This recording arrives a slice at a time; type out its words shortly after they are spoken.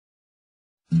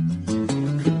I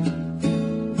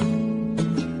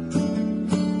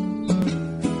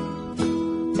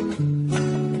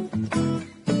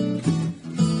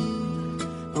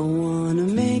wanna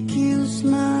make you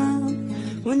smile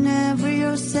whenever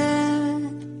you're sad,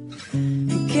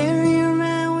 and carry you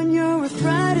around when your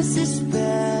arthritis is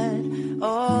bad.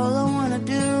 All I wanna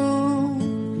do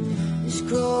is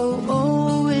grow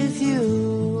old with you.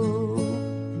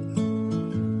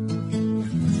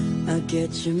 I'll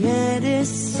get your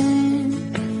medicine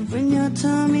when your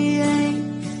tummy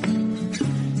aches,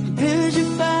 build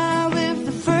your fire if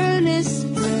the furnace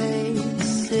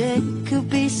breaks. It could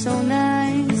be so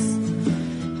nice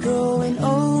growing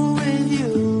old with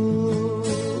you.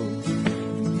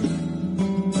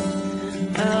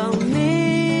 I'll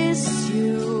miss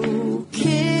you,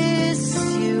 kiss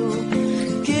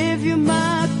you, give you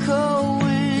my coat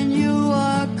when you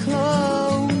are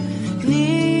cold.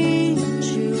 Need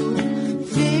you,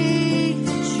 feed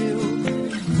you,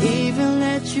 even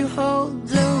let you hold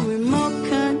the remote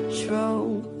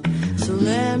control. So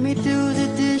let me do the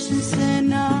dishes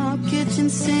in our kitchen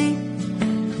sink,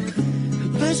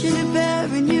 push you to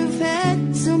bed when you've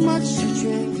had too much to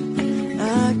drink.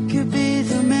 I could be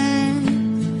the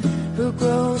man who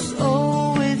grows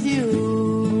old with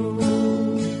you.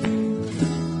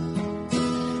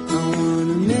 I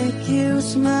wanna make you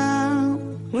smile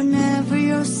whenever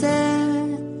you're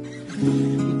sad,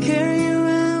 carry you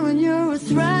around when your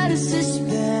arthritis is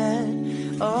bad.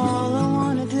 All I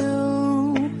wanna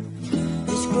do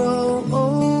is grow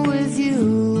old with you.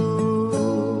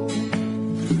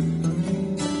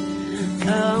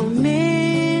 I'll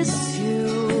miss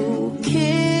you,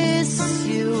 kiss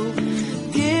you,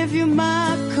 give you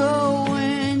my coat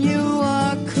when you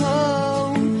are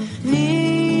cold.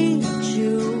 Need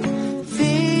you,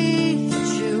 feed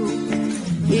you,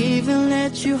 even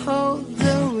let you hold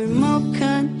the remote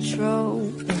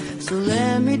control. So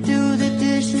let me do the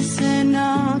dishes in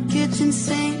our kitchen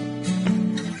sink,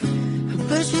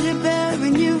 push you to bed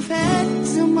when you've had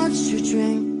too much to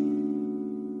drink.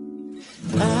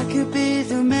 I could be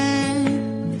the man